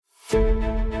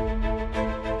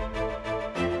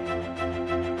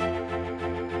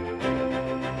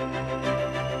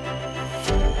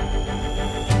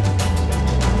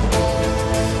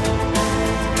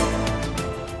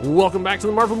Welcome back to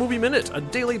the Marvel Movie Minute, a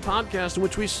daily podcast in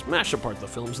which we smash apart the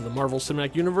films of the Marvel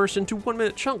Cinematic Universe into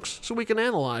 1-minute chunks so we can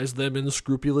analyze them in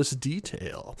scrupulous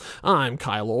detail. I'm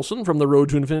Kyle Olson from the Road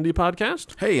to Infinity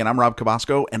podcast. Hey, and I'm Rob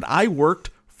Cabasco, and I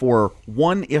worked for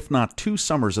one, if not two,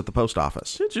 summers at the post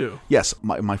office. Did you? Yes,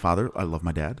 my father, I love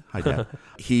my dad. Hi, Dad.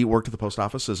 He worked at the post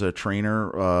office as a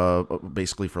trainer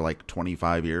basically for like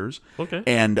 25 years. Okay.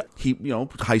 And he,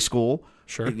 high school.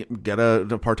 Sure. Get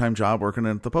a part-time job working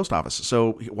at the post office.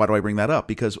 So why do I bring that up?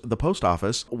 Because the post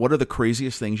office, what are the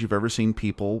craziest things you've ever seen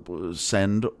people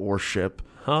send or ship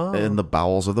in the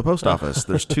bowels of the post office?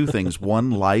 There's two things.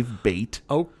 One, live bait.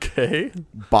 Okay.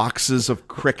 Boxes of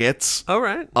crickets. All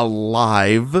right.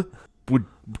 Alive. Would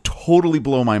totally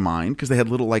blow my mind because they had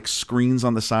little like screens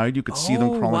on the side. You could see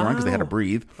them crawling around because they had to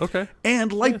breathe. Okay.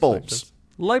 And light bulbs.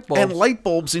 Light bulbs. And light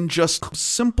bulbs in just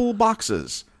simple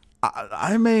boxes.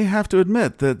 I may have to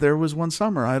admit that there was one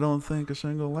summer I don't think a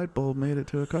single light bulb made it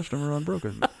to a customer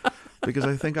unbroken. Because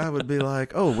I think I would be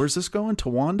like, oh, where's this going? To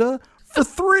Wanda? For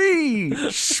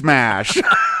 $3! Smash!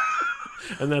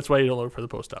 And that's why you don't work for the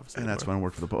post office anymore. And that's when I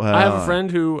work for the post I have a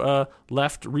friend who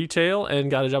left retail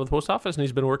and got a job at the post office, and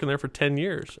he's been working there for 10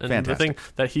 years. And Fantastic. the thing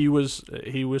that he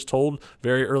was told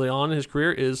very early on in his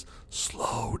career is,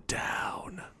 slow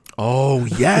down. Oh,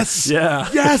 yes. Yeah.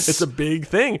 Yes. It's a big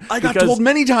thing. I got told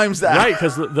many times that. Right,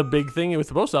 because the big thing with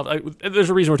the post office, there's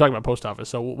a reason we're talking about post office,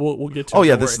 so we'll get to it. Oh,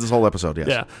 yeah, Don't this whole episode, yes.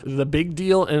 Yeah. The big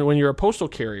deal, and when you're a postal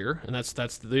carrier, and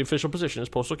that's the official position as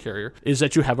postal carrier, is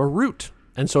that you have a route.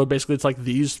 And so basically it's like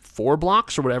these 4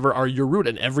 blocks or whatever are your route.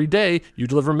 And every day you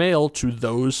deliver mail to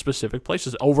those specific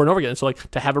places over and over again. And so like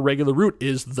to have a regular route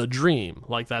is the dream.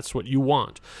 Like that's what you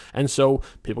want. And so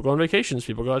people go on vacations,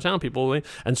 people go out of town,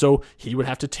 and so he would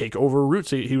have to take over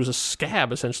routes. He was a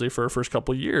scab essentially for the first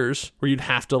couple of years where you'd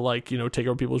have to take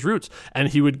over people's routes. And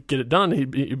he would get it done.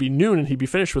 It'd be noon and he'd be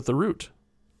finished with the route.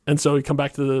 And so he'd come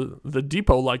back to the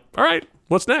depot like, all right,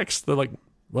 what's next? They're like,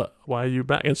 what? Why are you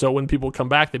back? And so when people come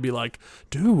back, they'd be like,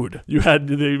 dude, you have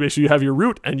your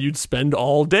route and you'd spend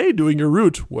all day doing your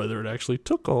route, whether it actually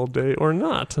took all day or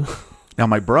not. Now,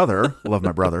 my brother, love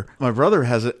my brother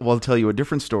will tell you a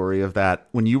different story of that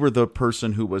when you were the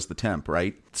person who was the temp,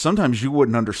 right? Sometimes you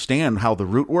wouldn't understand how the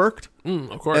route worked.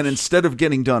 Of course. And instead of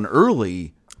getting done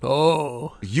early,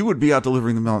 oh, you would be out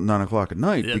delivering the mail at 9 o'clock at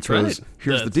night. That's because right.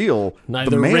 Here's the deal.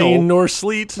 Neither the mail, rain nor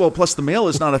sleet. Well, plus the mail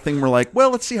is not a thing we're like, well,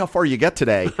 let's see how far you get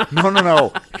today.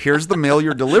 No. Here's the mail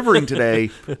you're delivering today.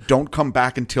 Don't come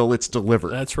back until it's delivered.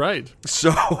 That's right.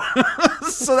 So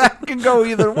that can go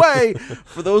either way.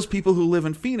 For those people who live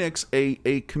in Phoenix,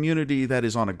 a community that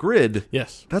is on a grid,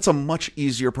 yes, that's a much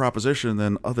easier proposition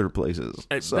than other places.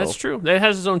 So. That's true. It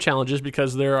has its own challenges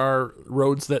because there are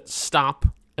roads that stop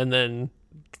and then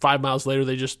 5 miles later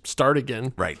they just start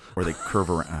again. Right. Or they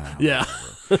curve around. Yeah.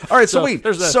 All right, so wait.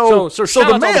 There's that. So shout the out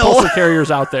to all mail. the postal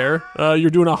carriers out there. You're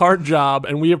doing a hard job,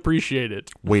 and we appreciate it.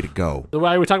 Way to go.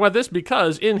 Why we talk about this?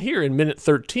 Because in minute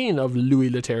 13 of Louis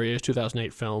Leterrier's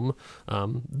 2008 film,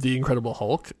 The Incredible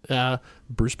Hulk,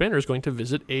 Bruce Banner is going to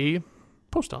visit a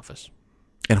post office.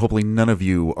 And hopefully none of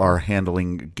you are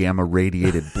handling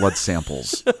gamma-radiated blood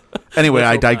samples. Anyway,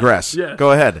 I digress. Yeah.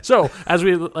 Go ahead. So as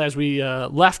we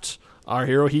left our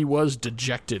hero, he was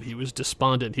dejected. He was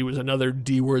despondent. He was another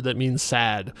D word that means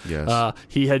sad. Yes.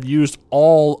 He had used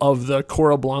all of the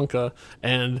Cora Blanca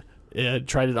and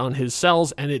tried it on his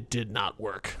cells, and it did not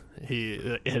work.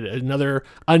 He had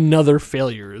another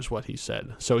failure is what he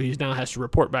said. So he now has to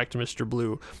report back to Mr.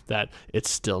 Blue that it's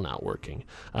still not working.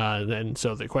 And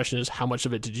so the question is, how much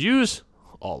of it did you use?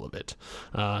 All of it.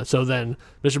 So then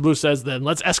Mr. Blue says, then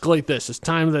let's escalate this. It's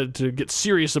time to get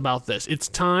serious about this. It's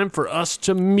time for us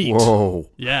to meet. Whoa.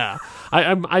 Yeah.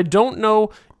 I don't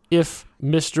know if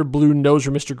Mr. Blue knows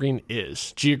where Mr. Green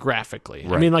is geographically.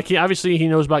 Right. I mean, he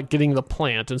knows about getting the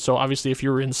plant. And so obviously if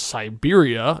you're in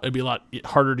Siberia, it'd be a lot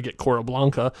harder to get Cora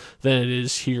Blanca than it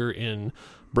is here in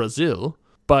Brazil.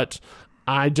 But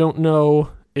I don't know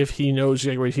if he knows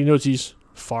exactly. He knows he's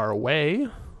far away,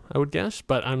 I would guess.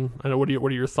 But I know. What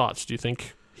are your thoughts? Do you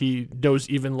think he knows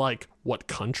even what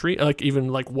country,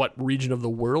 even what region of the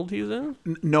world he's in?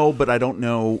 No, but I don't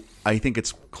know. I think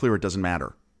it's clear it doesn't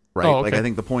matter. Right. Oh, okay. I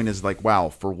think the point is wow,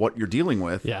 for what you're dealing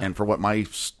with and for what my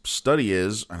study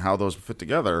is and how those fit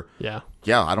together. Yeah.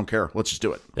 Yeah. I don't care. Let's just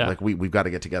do it. Yeah. We've got to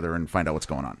get together and find out what's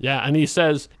going on. Yeah. And he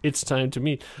says, it's time to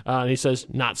meet. And he says,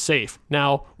 not safe.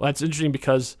 Now, that's interesting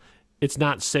because it's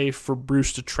not safe for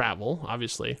Bruce to travel,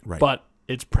 obviously. Right. But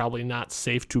it's probably not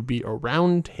safe to be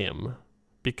around him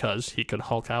because he could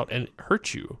Hulk out and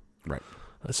hurt you. Right.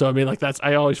 So I mean,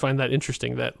 I always find that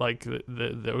interesting that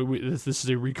this is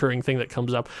a recurring thing that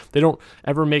comes up. They don't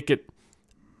ever make it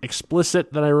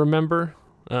explicit that I remember,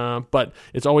 but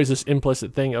it's always this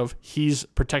implicit thing of he's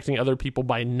protecting other people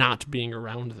by not being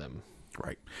around them.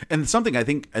 Right. And something I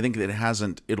think that it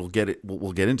hasn't. We'll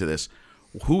get into this.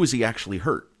 Who is he actually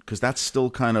hurt? Because that's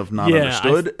still kind of not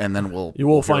understood, and then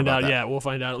we'll find out. Yeah, we'll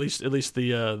find out. At least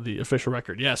the official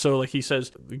record. Yeah. So like he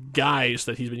says, the guise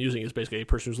that he's been using is basically a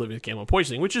person who's living with gamma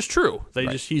poisoning, which is true.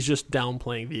 He's just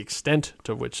downplaying the extent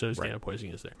to which those gamma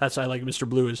poisoning is there. That's why Mr.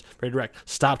 Blue is very direct.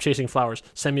 Stop chasing flowers.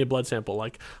 Send me a blood sample.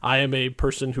 Like, I am a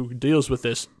person who deals with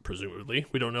this. Presumably,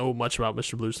 we don't know much about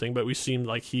Mr. Blue's thing, but we seem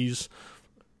like he's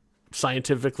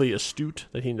scientifically astute,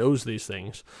 that he knows these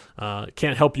things.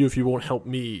 Can't help you if you won't help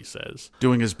me, he says.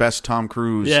 Doing his best Tom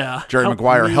Cruise. Yeah. Jerry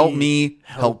Maguire, help me,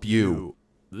 help you.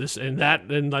 This and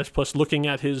that, and plus looking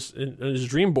at his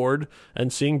dream board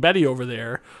and seeing Betty over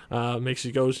there makes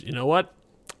he goes, you know what?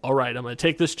 All right, I'm going to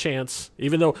take this chance,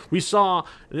 even though we saw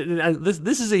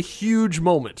this is a huge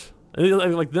moment.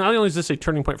 Like, not only is this a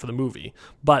turning point for the movie,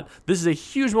 but this is a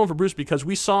huge moment for Bruce because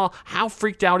we saw how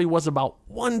freaked out he was about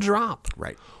one drop.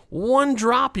 Right. One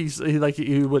drop,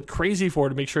 he went crazy for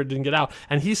to make sure it didn't get out.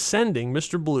 And he's sending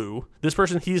Mr. Blue, this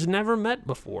person he's never met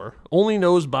before, only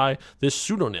knows by this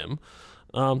pseudonym,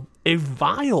 a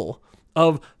vial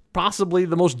of possibly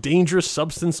the most dangerous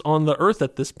substance on the earth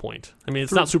at this point. I mean,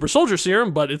 it's not super soldier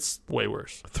serum, but it's way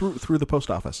worse. Through the post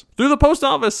office. Through the post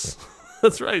office.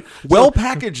 That's right. Well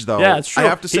packaged, though. Yeah, it's true. I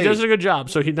have to say, he does a good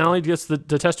job. So he not only gets the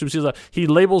test tube sealed up, he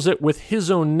labels it with his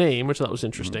own name, which I thought was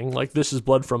interesting. Mm-hmm. Like, this is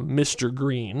blood from Mr.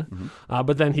 Green. Mm-hmm.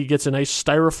 But then he gets a nice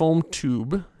styrofoam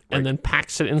tube and then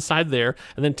packs it inside there,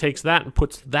 and then takes that and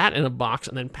puts that in a box,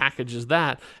 and then packages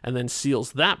that, and then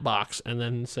seals that box, and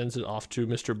then sends it off to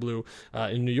Mr. Blue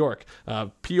in New York.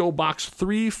 P.O. Box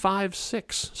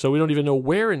 356. So we don't even know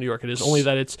where in New York it is, only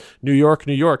that it's New York,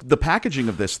 New York. The packaging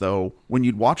of this, though, when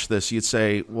you'd watch this, you'd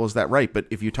say, well, is that right? But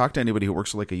if you talk to anybody who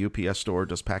works at like a UPS store,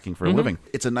 does packing for a living,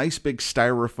 it's a nice big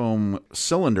styrofoam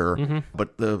cylinder,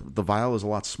 but the vial is a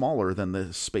lot smaller than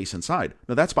the space inside.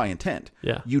 Now, that's by intent.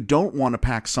 Yeah. You don't want to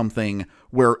pack something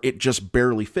where it just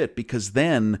barely fit, because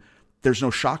then there's no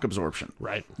shock absorption.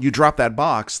 Right. You drop that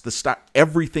box,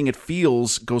 everything it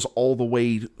feels goes all the way.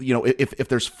 You know, if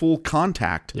there's full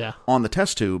contact on the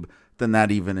test tube, then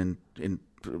that even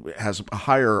has a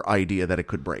higher idea that it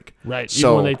could break. Right. So,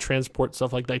 even when they transport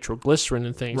stuff like nitroglycerin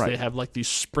and things, they have like these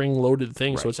spring-loaded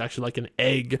things. So it's actually like an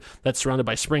egg that's surrounded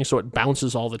by springs, so it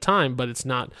bounces all the time, but it's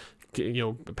not, you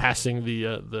know, passing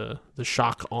the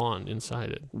shock on inside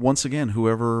it. Once again,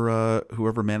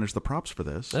 whoever managed the props for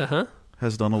this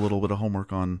has done a little bit of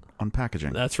homework on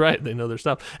packaging. That's right. They know their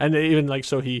stuff. And they even like,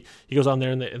 so he goes on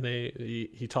there and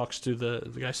he talks to the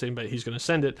guy saying that he's going to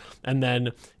send it, and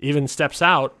then even steps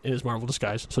out in his Marvel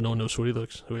disguise, so no one knows who he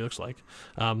looks like.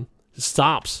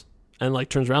 Stops and like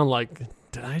turns around like,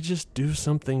 did I just do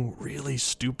something really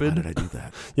stupid? How did I do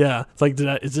that? Yeah. It's like,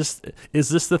 is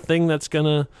this the thing that's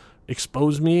gonna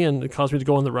expose me and cause me to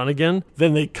go on the run again?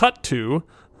 Then they cut to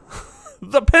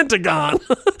the Pentagon,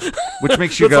 which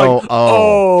makes you go, like,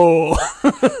 oh.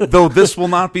 Though this will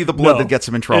not be the blood that gets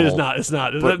him in trouble. It's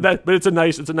not. But it's a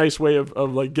nice way of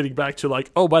like getting back to like,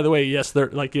 oh, by the way, yes,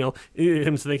 they're like, you know,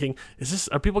 him thinking,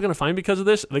 are people going to find because of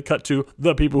this? And they cut to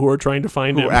the people who are trying to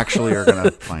find him. Who actually are going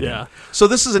to find him. So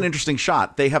this is an interesting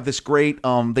shot. They have this great,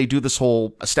 they do this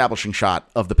whole establishing shot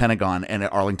of the Pentagon and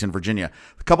at Arlington, Virginia.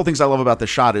 A couple things I love about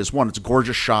this shot is, one, it's a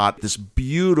gorgeous shot, this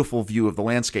beautiful view of the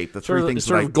landscape. The three things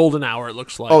sort of golden hour, it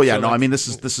looks like. Oh yeah, so no, like, I mean this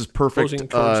is perfect.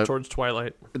 Towards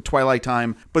twilight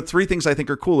time. But three things I think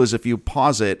are cool is, if you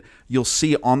pause it, you'll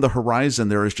see on the horizon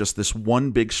there is just this one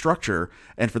big structure.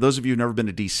 And for those of you who've never been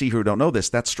to DC who don't know this,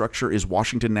 that structure is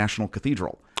Washington National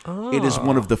Cathedral. Oh. It is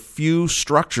one of the few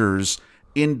structures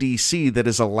in DC that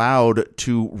is allowed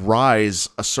to rise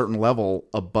a certain level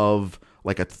above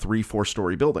like a 3-4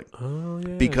 story building. Oh,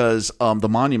 yeah. Because the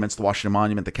monuments, the Washington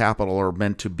Monument, the Capitol, are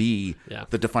meant to be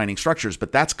the defining structures.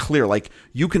 But that's clear. Like,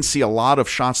 you can see a lot of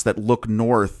shots that look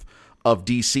north of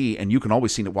DC, and you can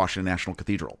always see the Washington National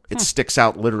Cathedral. It sticks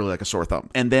out literally like a sore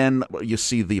thumb. And then you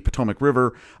see the Potomac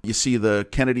River, you see the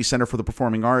Kennedy Center for the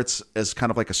Performing Arts as kind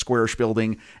of like a squarish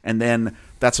building, and then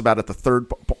that's about at the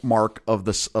third mark of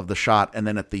the shot. And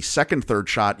then at the third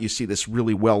shot, you see this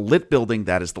really well lit building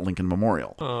that is the Lincoln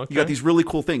Memorial. Oh, okay. You got these really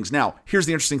cool things. Now, here's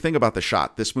the interesting thing about the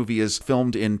shot. This movie is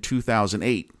filmed in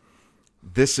 2008.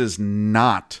 This is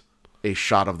not a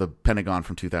shot of the Pentagon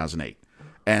from 2008.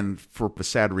 And for the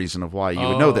sad reason of why you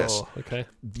would know this. Okay.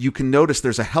 You can notice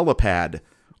there's a helipad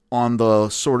on the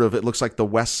sort of, it looks like the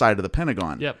west side of the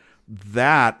Pentagon. Yep.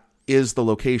 That is the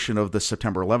location of the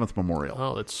September 11th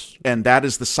memorial. And that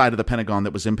is the side of the Pentagon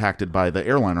that was impacted by the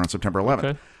airliner on September 11th.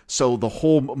 Okay. So the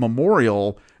whole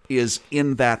memorial is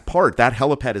in that part. That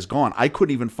helipad is gone. I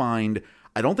couldn't even find.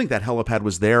 I don't think that helipad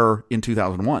was there in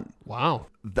 2001. Wow.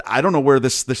 I don't know where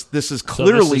this is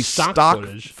clearly is stock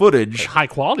footage. Like high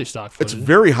quality stock footage. It's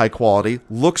very high quality,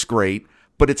 looks great,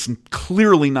 but it's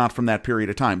clearly not from that period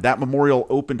of time. That memorial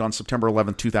opened on September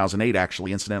 11th, 2008,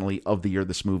 actually, incidentally, of the year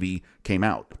this movie came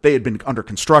out. They had been under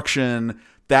construction.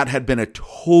 That had been a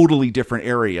totally different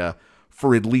area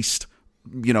for at least,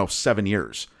 7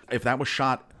 years. If that was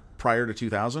shot prior to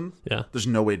 2000, there's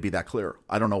no way it'd be that clear.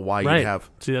 I don't know why you'd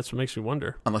have. See, that's what makes me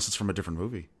wonder. Unless it's from a different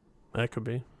movie. That could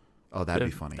be. Oh, that'd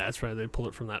be funny. That's right. They pull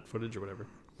it from that footage or whatever.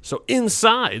 So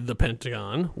inside the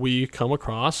Pentagon, we come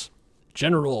across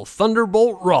General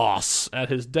Thunderbolt Ross at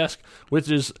his desk, which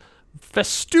is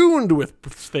festooned with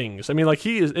things. I mean, like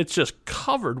it's just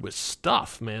covered with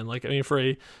stuff, man. Like, I mean, for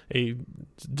a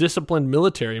disciplined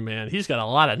military man, he's got a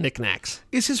lot of knickknacks.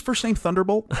 Is his first name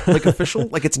Thunderbolt? Like official?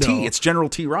 Like it's T. It's General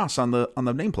T. Ross on the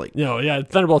nameplate. No, yeah,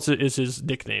 Thunderbolt is his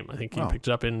nickname. I think he picked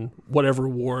it up in whatever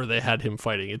war they had him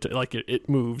fighting. It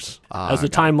moves as the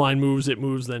timeline moves. It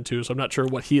moves then too. So I'm not sure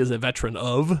what he is a veteran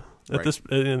of at this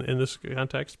in this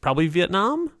context. Probably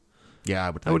Vietnam. Yeah,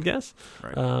 I would guess.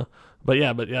 Right. But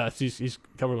he's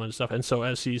covered a bunch of stuff. And so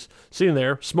as he's sitting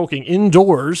there smoking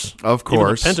indoors, of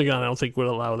course, even the Pentagon, I don't think would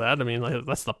allow that. I mean, like,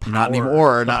 that's the power. Not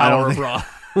anymore. The power of Ross.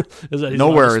 Is that he's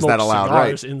nowhere is that allowed,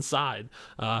 right? Inside.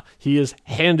 He is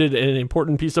handed an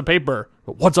important piece of paper.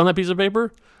 But what's on that piece of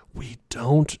paper? We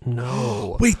don't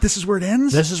know. Wait, this is where it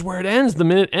ends? This is where it ends. The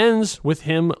minute ends with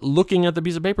him looking at the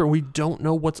piece of paper. We don't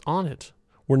know what's on it.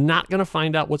 We're not going to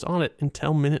find out what's on it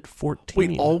until minute 14.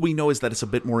 Wait, all we know is that it's a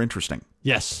bit more interesting.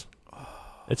 Yes.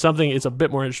 It's a bit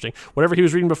more interesting. Whatever he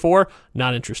was reading before,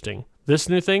 not interesting. This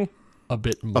new thing, a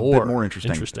bit more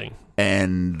interesting.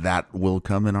 And that will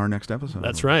come in our next episode.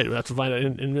 That's right. We'll have to find out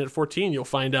in minute 14. You'll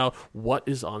find out what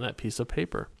is on that piece of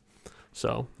paper. So,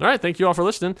 all right, thank you all for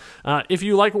listening. If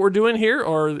you like what we're doing here,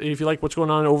 or if you like what's going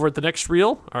on over at The Next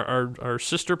Reel, our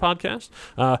sister podcast,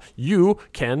 you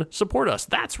can support us.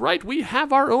 That's right, we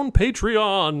have our own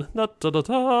Patreon.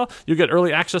 You get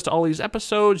early access to all these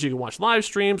episodes, you can watch live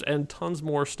streams, and tons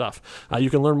more stuff. You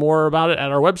can learn more about it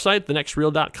at our website,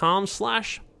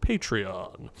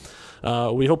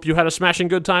 thenextreel.com/Patreon. We hope you had a smashing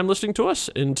good time listening to us.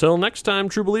 Until next time,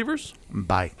 true believers.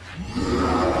 Bye.